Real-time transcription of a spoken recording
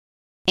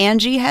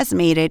Angie has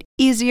made it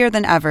easier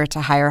than ever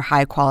to hire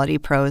high-quality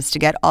pros to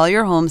get all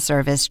your home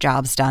service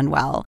jobs done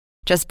well.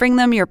 Just bring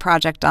them your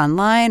project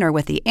online or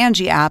with the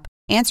Angie app,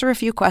 answer a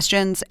few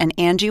questions, and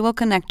Angie will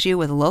connect you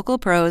with local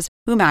pros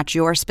who match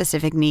your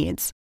specific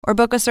needs. Or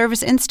book a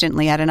service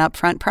instantly at an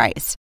upfront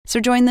price. So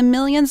join the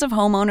millions of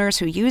homeowners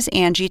who use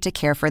Angie to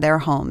care for their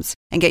homes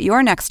and get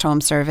your next home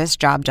service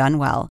job done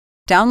well.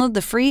 Download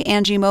the free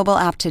Angie mobile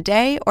app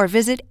today or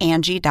visit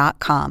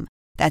Angie.com.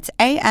 That's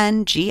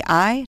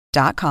ANGI.com.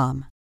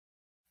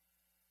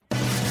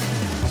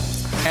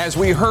 As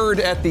we heard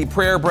at the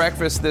prayer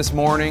breakfast this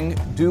morning,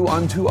 do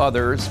unto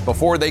others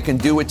before they can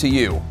do it to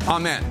you.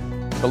 Amen.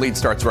 The lead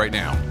starts right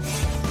now.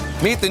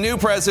 Meet the new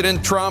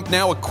President Trump,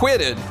 now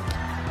acquitted.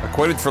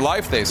 Acquitted for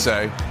life, they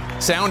say.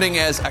 Sounding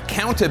as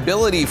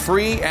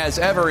accountability-free as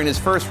ever in his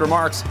first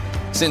remarks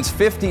since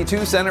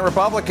 52 Senate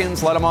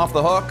Republicans let him off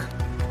the hook.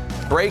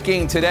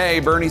 Breaking today,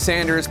 Bernie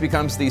Sanders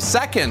becomes the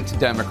second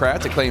Democrat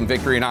to claim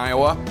victory in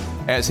Iowa,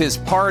 as his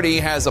party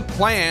has a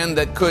plan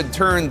that could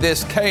turn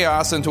this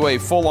chaos into a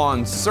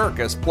full-on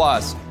circus.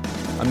 Plus,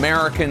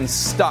 Americans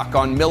stuck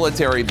on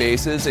military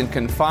bases and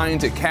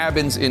confined to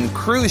cabins in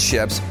cruise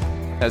ships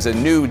as a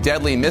new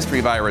deadly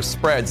mystery virus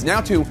spreads, now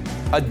to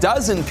a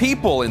dozen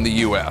people in the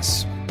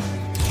U.S.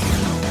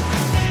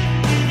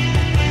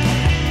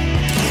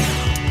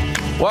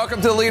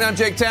 Welcome to The Lead. I'm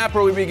Jake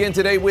Tapper. We begin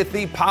today with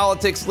the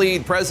politics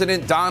lead.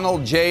 President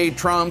Donald J.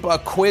 Trump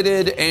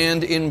acquitted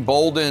and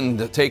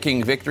emboldened,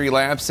 taking victory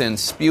laps and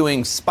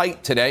spewing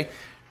spite today.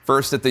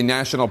 First at the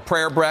National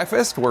Prayer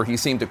Breakfast, where he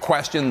seemed to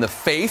question the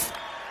faith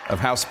of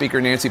House Speaker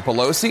Nancy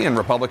Pelosi and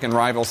Republican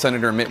rival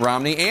Senator Mitt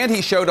Romney. And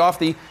he showed off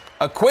the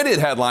acquitted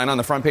headline on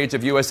the front page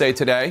of USA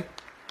Today.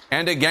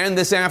 And again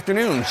this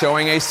afternoon,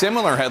 showing a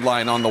similar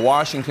headline on the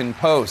Washington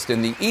Post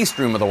in the East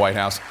Room of the White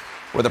House,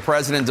 where the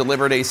president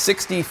delivered a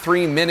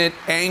 63-minute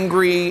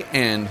angry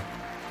and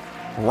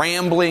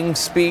rambling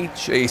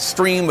speech, a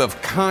stream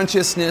of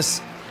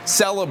consciousness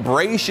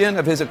celebration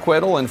of his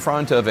acquittal in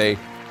front of a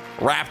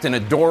rapt and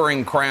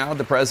adoring crowd.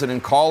 The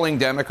president calling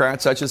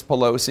Democrats such as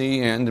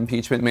Pelosi and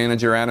impeachment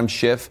manager Adam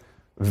Schiff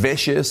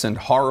vicious and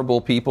horrible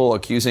people,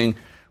 accusing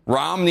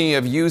Romney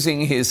of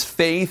using his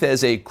faith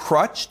as a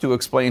crutch to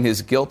explain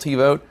his guilty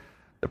vote.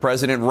 The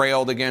president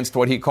railed against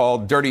what he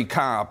called dirty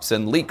cops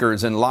and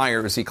leakers and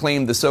liars. He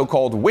claimed the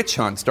so-called witch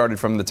hunt started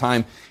from the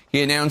time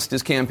he announced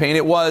his campaign.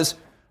 It was,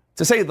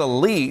 to say the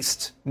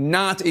least,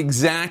 not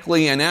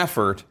exactly an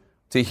effort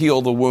to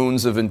heal the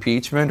wounds of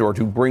impeachment or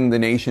to bring the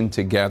nation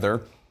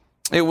together.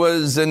 It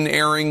was an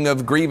airing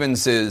of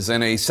grievances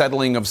and a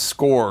settling of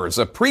scores,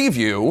 a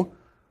preview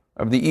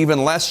of the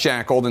even less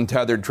shackled and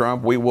tethered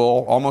Trump we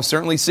will almost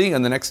certainly see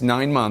in the next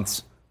 9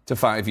 months to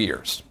 5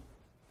 years.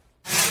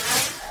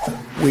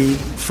 We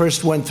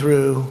first went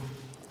through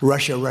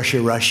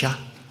Russia.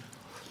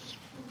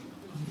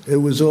 It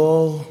was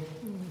all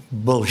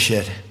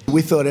bullshit.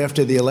 We thought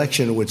after the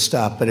election it would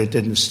stop, but it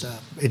didn't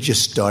stop. It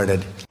just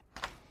started.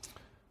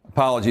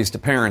 Apologies to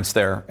parents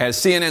there. As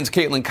CNN's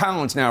Caitlin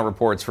Collins now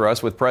reports for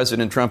us, with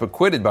President Trump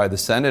acquitted by the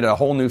Senate, a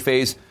whole new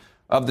phase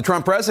of the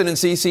Trump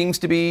presidency seems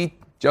to be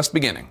just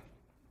beginning.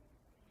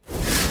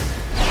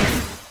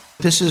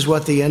 This is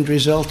what the end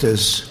result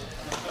is.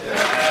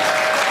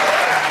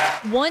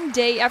 One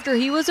day after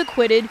he was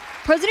acquitted,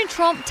 President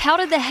Trump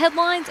touted the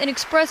headlines and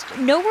expressed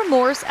no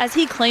remorse as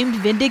he claimed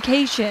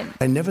vindication.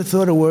 I never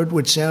thought a word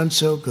would sound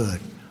so good.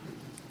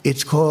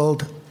 It's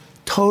called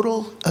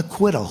total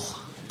acquittal.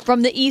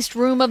 From the East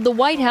Room of the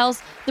White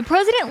House, the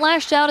president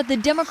lashed out at the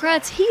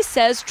Democrats he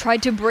says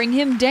tried to bring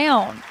him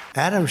down.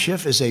 Adam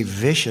Schiff is a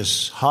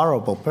vicious,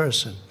 horrible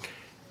person.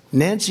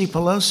 Nancy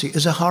Pelosi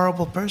is a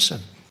horrible person.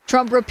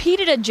 Trump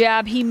repeated a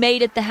jab he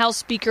made at the House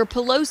Speaker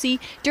Pelosi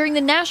during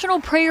the National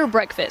Prayer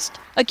Breakfast,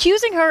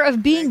 accusing her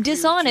of being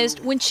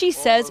dishonest when she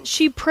says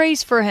she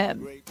prays for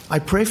him. I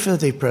pray for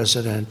the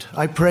president.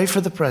 I pray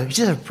for the president.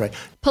 She doesn't pray.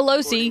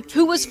 Pelosi,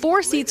 who was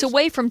 4 seats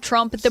away from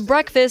Trump at the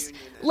breakfast,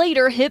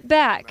 later hit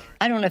back.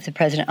 I don't know if the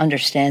president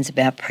understands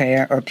about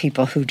prayer or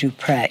people who do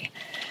pray,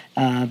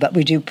 but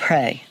we do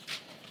pray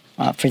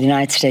for the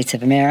United States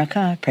of America.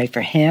 I pray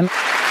for him.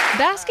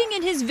 Basking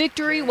in his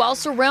victory while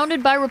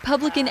surrounded by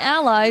Republican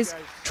allies,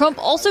 Trump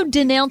also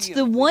denounced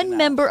the one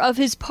member of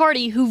his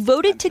party who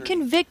voted to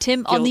convict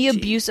him on the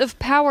abuse of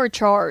power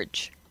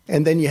charge.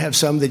 And then you have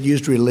some that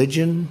used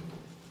religion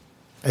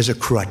as a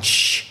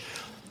crutch.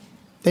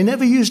 They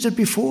never used it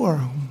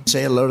before.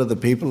 Say hello to the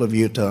people of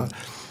Utah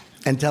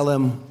and tell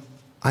them,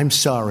 I'm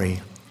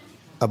sorry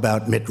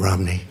about Mitt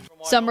Romney.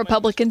 Some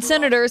Republican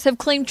senators have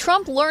claimed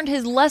Trump learned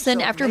his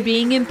lesson after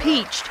being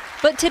impeached.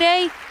 But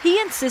today, he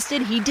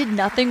insisted he did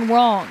nothing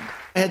wrong.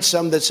 I had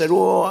some that said,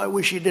 oh, I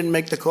wish he didn't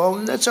make the call,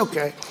 and that's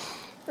okay.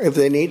 If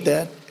they need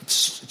that,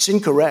 it's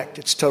incorrect.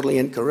 It's totally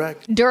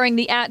incorrect. During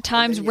the at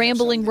times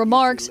rambling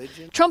remarks,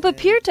 Trump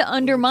appeared to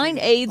undermine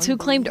aides who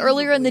claimed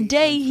earlier in the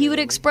day he would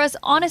express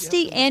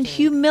honesty and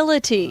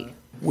humility.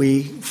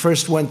 We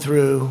first went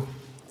through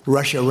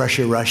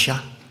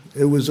Russia.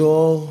 It was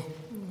all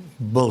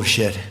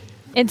bullshit.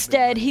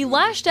 Instead, he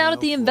lashed out at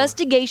the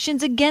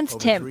investigations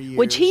against him,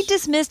 which he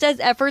dismissed as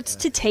efforts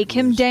to take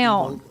him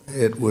down.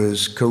 It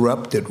was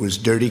corrupt. It was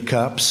dirty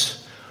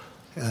cops.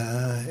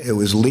 It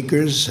was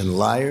leakers and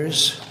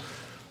liars.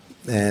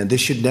 And this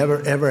should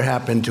never, ever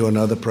happen to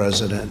another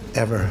president,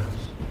 ever.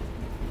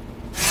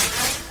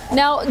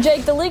 Now,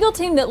 Jake, the legal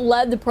team that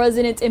led the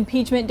president's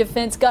impeachment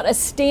defense got a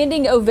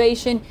standing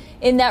ovation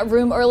in that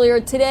room earlier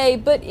today.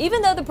 But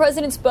even though the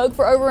president spoke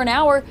for over an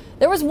hour,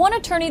 there was one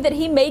attorney that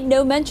he made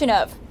no mention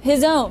of,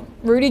 his own,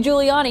 Rudy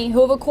Giuliani,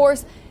 who, of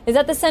course, is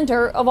at the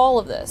center of all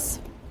of this.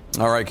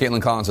 All right,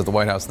 Caitlin Collins at the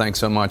White House, thanks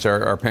so much.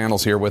 Our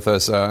panel's here with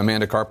us.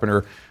 Amanda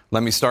Carpenter,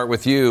 let me start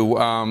with you.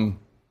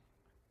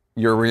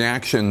 Your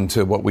reaction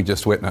to what we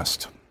just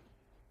witnessed.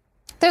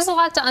 There's a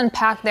lot to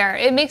unpack there.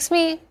 It makes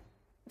me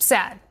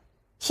sad.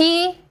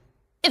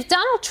 If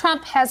Donald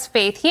Trump has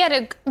faith, he had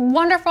a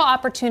wonderful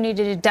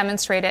opportunity to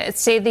demonstrate it at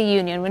State of the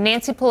Union when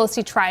Nancy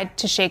Pelosi tried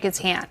to shake his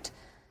hand.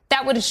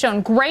 That would have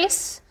shown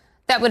grace.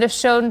 That would have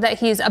shown that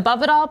he's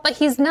above it all, but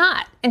he's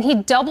not. And he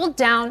doubled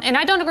down. And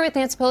I don't agree with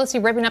Nancy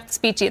Pelosi ripping up the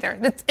speech either.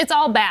 It's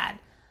all bad.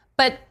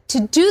 But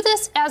to do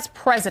this as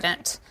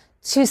president,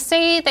 to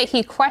say that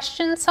he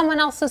questioned someone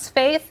else's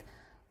faith,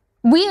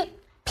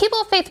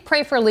 people of faith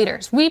pray for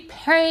leaders. We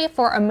pray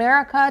for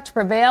America to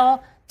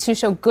prevail, to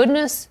show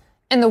goodness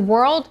in the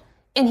world,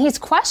 and he's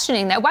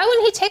questioning that. Why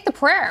wouldn't he take the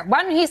prayer?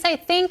 Why wouldn't he say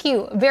thank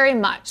you very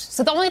much?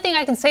 So the only thing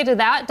I can say to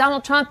that,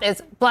 Donald Trump,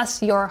 is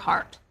bless your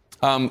heart.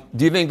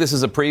 Do you think this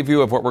is a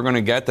preview of what we're going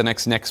to get the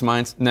next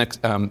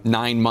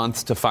 9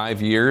 months to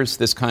 5 years?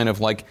 This kind of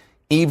like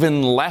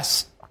even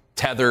less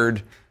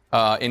tethered,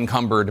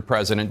 encumbered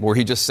president where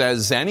he just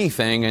says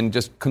anything and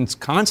just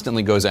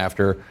constantly goes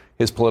after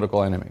his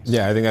political enemies.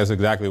 Yeah, I think that's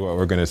exactly what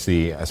we're going to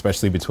see,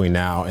 especially between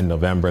now and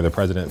November. The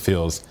president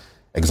feels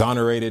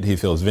exonerated. He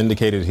feels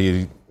vindicated.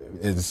 He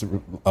is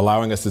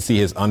allowing us to see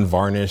his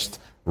unvarnished,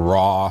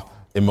 raw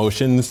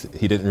emotions.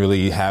 He didn't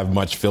really have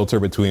much filter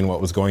between what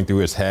was going through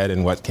his head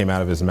and what came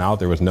out of his mouth.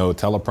 There was no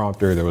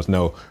teleprompter. There was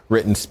no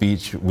written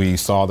speech. We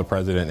saw the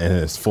president in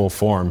his full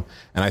form.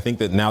 And I think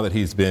that now that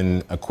he's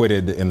been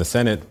acquitted in the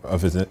Senate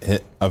of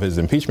his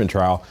impeachment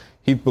trial,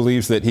 he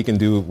believes that he can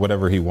do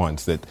whatever he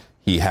wants, that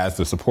he has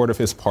the support of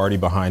his party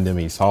behind him.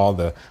 He saw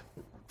the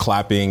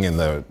clapping and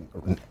the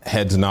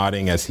heads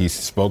nodding as he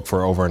spoke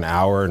for over an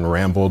hour and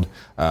rambled.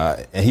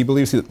 And he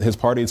believes his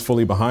party is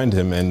fully behind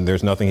him, and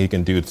there's nothing he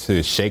can do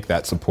to shake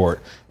that support.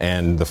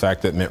 And the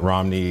fact that Mitt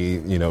Romney,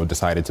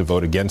 decided to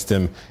vote against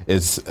him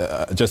is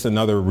just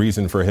another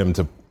reason for him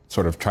to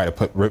sort of try to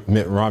put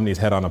Mitt Romney's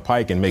head on a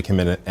pike and make him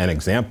an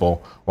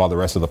example while the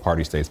rest of the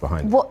party stays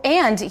behind him. Well,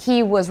 and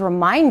he was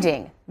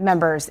reminding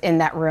members in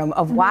that room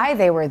of why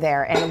they were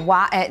there and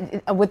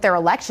why with their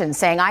election,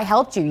 saying, I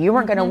helped you. You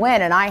weren't going to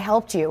win, and I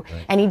helped you.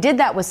 Right. And he did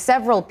that with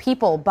several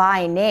people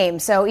by name.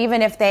 So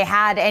even if they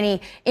had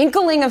any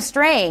inkling of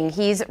straying,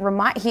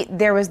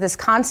 there was this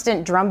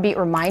constant drumbeat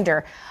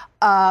reminder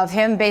of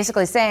him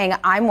basically saying,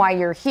 I'm why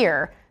you're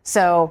here.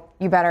 So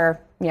you better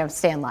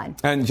stay in line.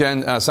 And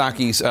Jen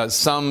Psaki,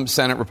 some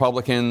Senate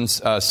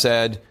Republicans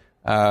said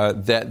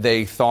that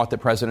they thought that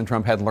President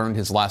Trump had learned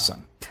his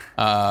lesson.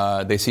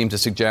 They seem to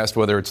suggest,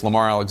 whether it's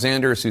Lamar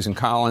Alexander, Susan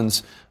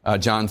Collins,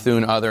 John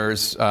Thune,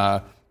 others,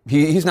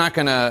 he's not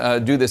going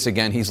to do this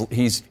again.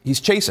 He's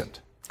chastened.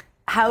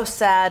 How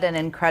sad and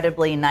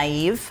incredibly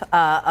naive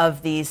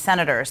of these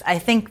senators. I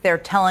think they're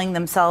telling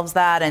themselves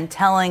that and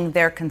telling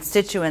their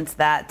constituents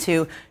that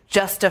to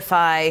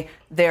justify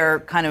their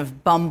kind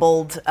of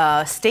bumbled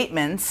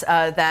statements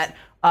that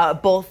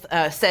both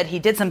said he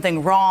did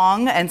something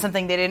wrong and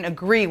something they didn't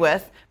agree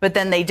with, but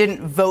then they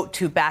didn't vote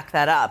to back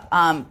that up.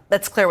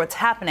 That's clear what's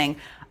happening.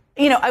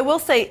 I will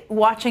say,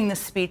 watching this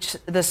speech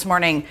this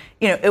morning,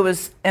 it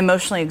was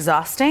emotionally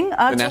exhausting to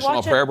watch it. The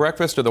National Prayer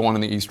Breakfast or the one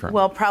in the East Room?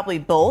 Well, probably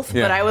both,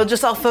 yeah.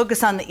 But I'll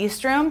focus on the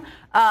East Room.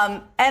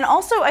 And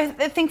also, I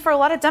think for a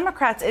lot of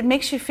Democrats, it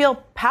makes you feel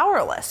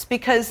powerless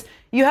because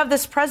you have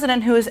this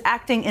president who is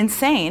acting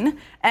insane,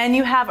 and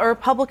you have a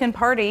Republican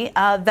Party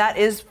that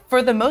is,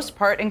 for the most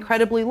part,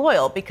 incredibly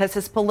loyal because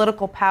his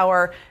political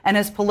power and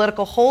his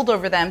political hold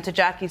over them, to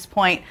Jackie's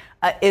point,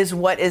 is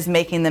what is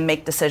making them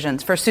make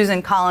decisions for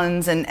Susan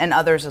Collins and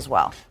others as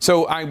well.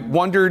 So I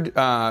wondered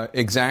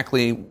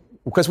exactly,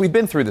 because we've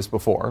been through this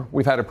before.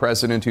 We've had a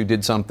president who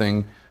did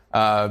something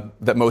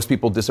that most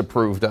people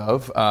disapproved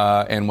of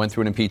and went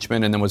through an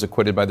impeachment and then was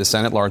acquitted by the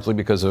Senate largely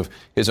because of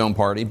his own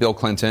party, Bill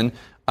Clinton.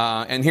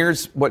 And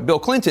here's what Bill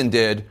Clinton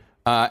did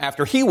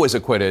after he was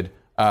acquitted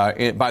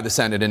by the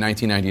Senate in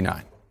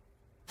 1999.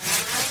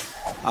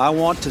 I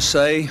want to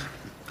say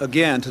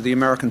again to the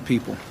American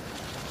people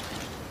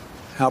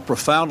how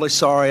profoundly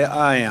sorry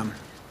I am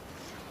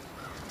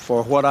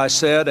for what I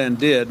said and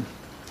did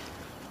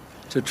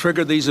to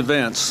trigger these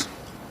events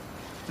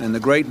and the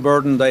great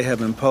burden they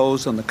have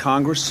imposed on the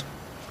Congress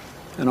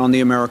and on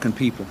the American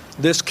people.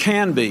 This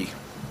can be,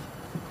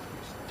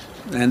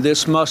 and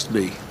this must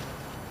be,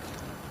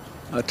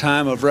 a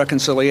time of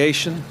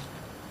reconciliation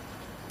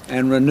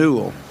and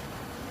renewal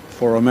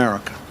for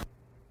America.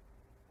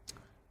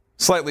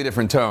 Slightly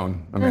different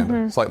tone,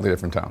 Amanda. Slightly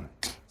different tone.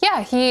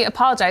 Yeah, he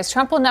apologized.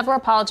 Trump will never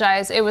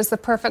apologize. It was the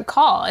perfect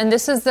call. And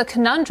this is the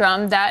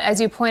conundrum that,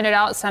 as you pointed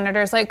out,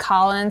 senators like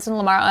Collins and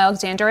Lamar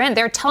Alexander, and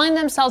they're telling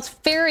themselves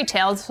fairy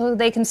tales so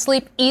they can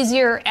sleep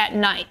easier at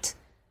night.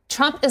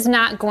 Trump is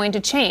not going to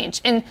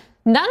change. And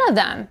none of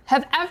them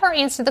have ever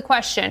answered the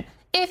question,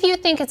 if you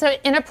think it's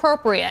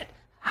inappropriate,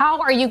 how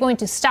are you going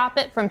to stop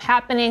it from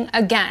happening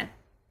again?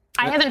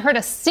 I haven't heard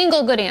a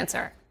single good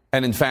answer.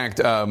 And in fact,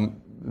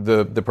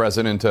 the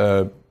president,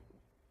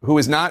 who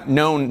is not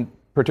known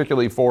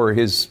particularly for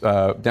his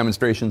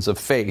demonstrations of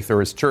faith or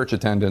his church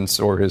attendance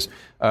or his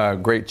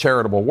great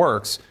charitable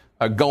works,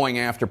 going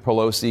after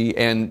Pelosi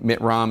and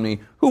Mitt Romney,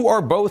 who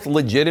are both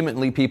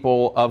legitimately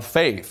people of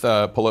faith.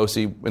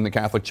 Pelosi in the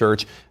Catholic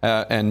Church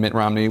and Mitt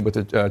Romney with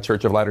the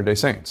Church of Latter-day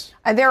Saints.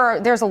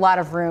 There's a lot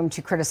of room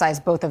to criticize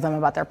both of them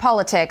about their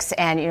politics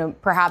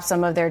and, perhaps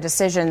some of their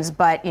decisions.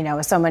 But,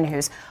 as someone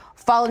who's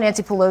followed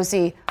Nancy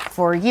Pelosi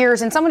for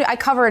years and I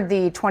covered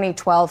the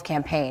 2012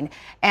 campaign.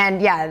 And,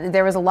 yeah,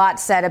 there was a lot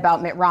said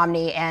about Mitt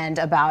Romney and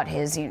about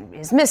his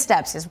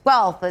missteps, his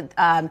wealth,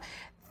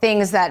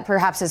 things that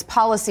perhaps his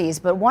policies.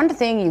 But one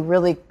thing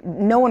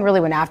no one really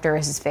went after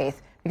is his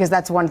faith, because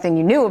that's one thing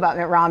you knew about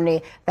Mitt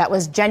Romney that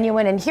was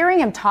genuine. And hearing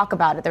him talk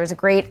about it, there was a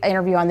great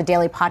interview on the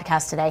Daily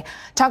Podcast today,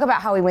 talk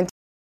about how he went.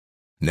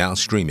 Now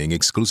streaming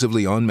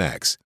exclusively on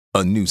Max,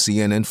 a new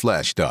CNN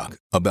flash doc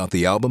about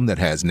the album that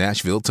has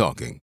Nashville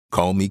talking,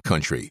 Call Me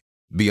Country.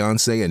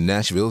 Beyonce and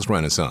Nashville's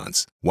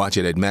Renaissance. Watch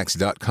it at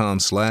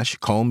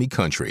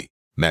max.com/callmecountry.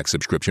 Max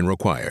subscription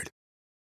required.